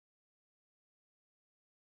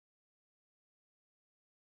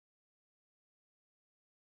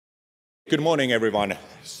Good morning, everyone.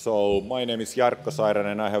 So my name is Jarkko,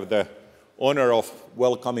 Sairanen, and I have the honor of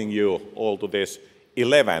welcoming you all to this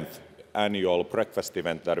 11th annual breakfast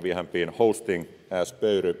event that we have been hosting as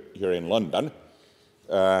Poyry here in London.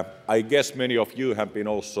 I guess many of you have been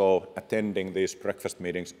also attending these breakfast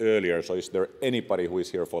meetings earlier, so is there anybody who is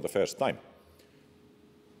here for the first time?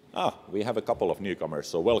 We have a couple of newcomers,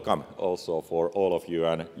 so welcome also for all of you,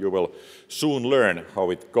 and you will soon learn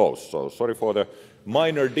how it goes. So sorry for the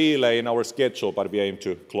minor delay in our schedule, but we aim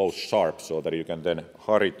to close sharp so that you can then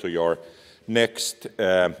hurry to your next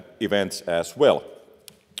events as well.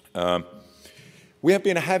 We have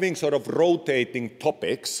been having sort of rotating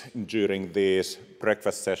topics during these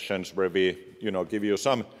breakfast sessions where we, give you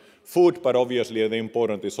some food, but obviously the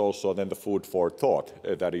important is also then the food for thought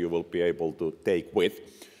that you will be able to take with.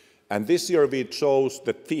 And this year we chose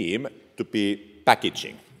the theme to be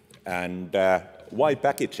packaging. And why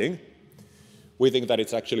packaging? We think that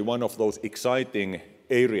it's actually one of those exciting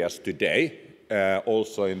areas today,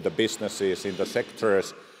 also in the businesses, in the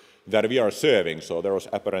sectors that we are serving. So there was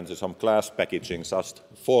apparently some glass packaging just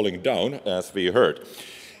falling down, as we heard.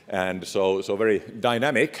 And so very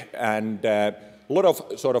dynamic and a lot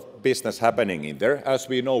of sort of business happening in there. As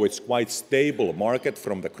we know, it's quite stable market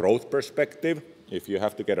from the growth perspective. If you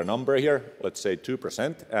have to get a number here, let's say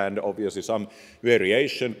 2%, and obviously some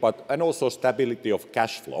variation, and also stability of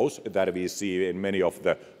cash flows that we see in many of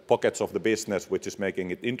the pockets of the business, which is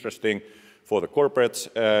making it interesting for the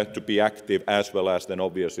corporates to be active, as well as then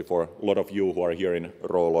obviously for a lot of you who are here in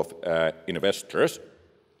role of investors.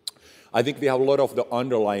 I think we have a lot of the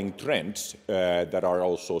underlying trends that are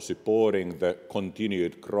also supporting the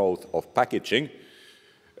continued growth of packaging.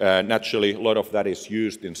 Naturally, a lot of that is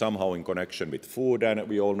used somehow in connection with food, and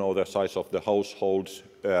we all know the size of the households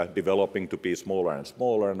developing to be smaller and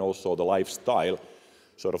smaller, and also the lifestyle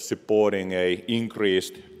sort of supporting a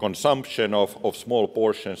increased consumption of small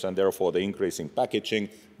portions and therefore the increase in packaging.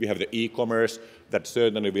 We have the e-commerce that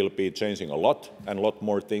certainly will be changing a lot, and a lot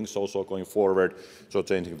more things also going forward, so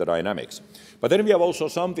changing the dynamics. But then we have also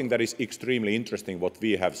something that is extremely interesting, what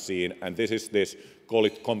we have seen, and this is this, call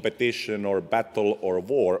it competition or battle or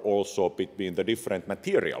war also between the different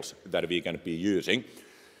materials that we can be using.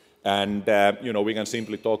 And, we can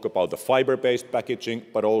simply talk about the fiber-based packaging,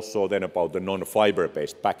 but also then about the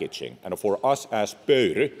non-fiber-based packaging. And for us as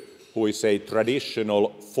Poyry, who is a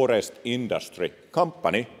traditional forest industry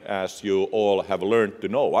company, as you all have learned to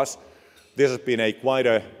know us, this has been quite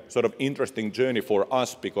a sort of interesting journey for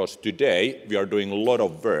us, because today we are doing a lot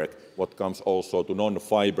of work what comes also to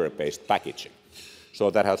non-fiber-based packaging. So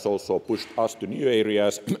that has also pushed us to new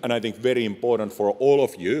areas, and I think very important for all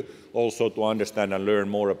of you also to understand and learn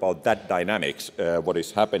more about that dynamics, what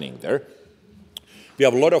is happening there. We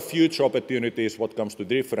have a lot of future opportunities what comes to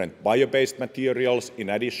different bio-based materials, in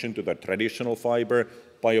addition to the traditional fiber,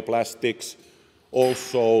 bioplastics.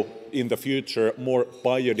 Also, in the future, more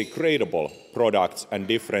biodegradable products and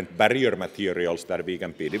different barrier materials that we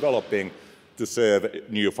can be developing to serve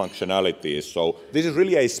new functionalities. So this is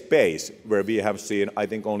really a space where we have seen, I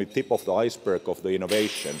think, only tip of the iceberg of the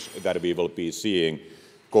innovations that we will be seeing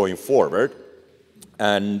going forward.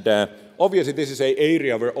 And obviously this is an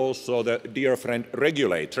area where also the dear friend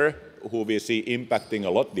regulator, who we see impacting a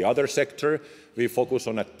lot the other sector, we focus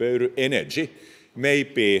on at Poyry Energy, may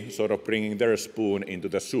be sort of bringing their spoon into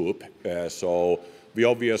the soup. So we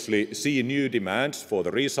obviously see new demands for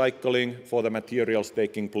the recycling, for the materials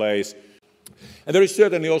taking place. And there is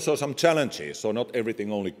certainly also some challenges, so not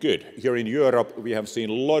everything only good. Here in Europe, we have seen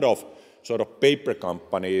a lot of sort of paper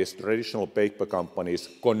companies, traditional paper companies,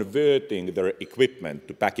 converting their equipment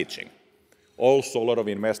to packaging. Also a lot of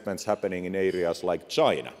investments happening in areas like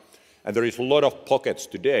China. And there is a lot of pockets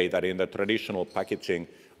today that in the traditional packaging,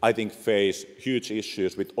 I think, face huge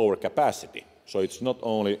issues with overcapacity. So it's not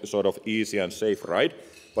only sort of easy and safe ride,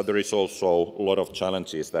 but there is also a lot of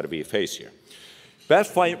challenges that we face here.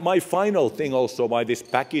 Perhaps my final thing also why this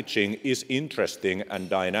packaging is interesting and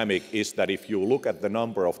dynamic is that if you look at the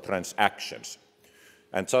number of transactions,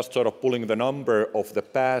 and just sort of pulling the number of the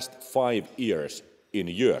past 5 years in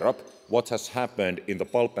Europe, what has happened in the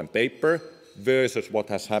pulp and paper versus what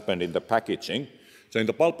has happened in the packaging. So in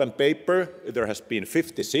the pulp and paper, there has been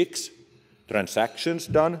 56 transactions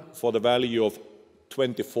done for the value of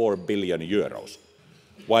 24 billion euros.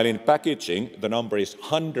 While in packaging, the number is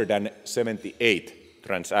 178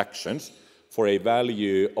 transactions for a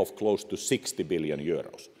value of close to 60 billion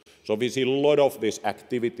euros. So we see a lot of this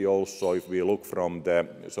activity also, if we look from the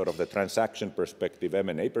sort of the transaction perspective,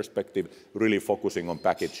 M&A perspective, really focusing on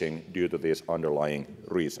packaging due to these underlying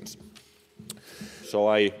reasons. So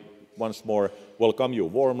I once more welcome you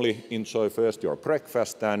warmly. Enjoy first your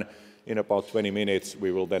breakfast, and in about 20 minutes,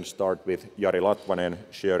 we will then start with Jari Latvanen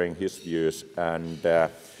sharing his views, and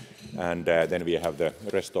then we have the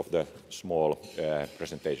rest of the small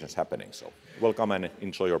presentations happening. So welcome and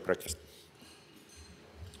enjoy your breakfast.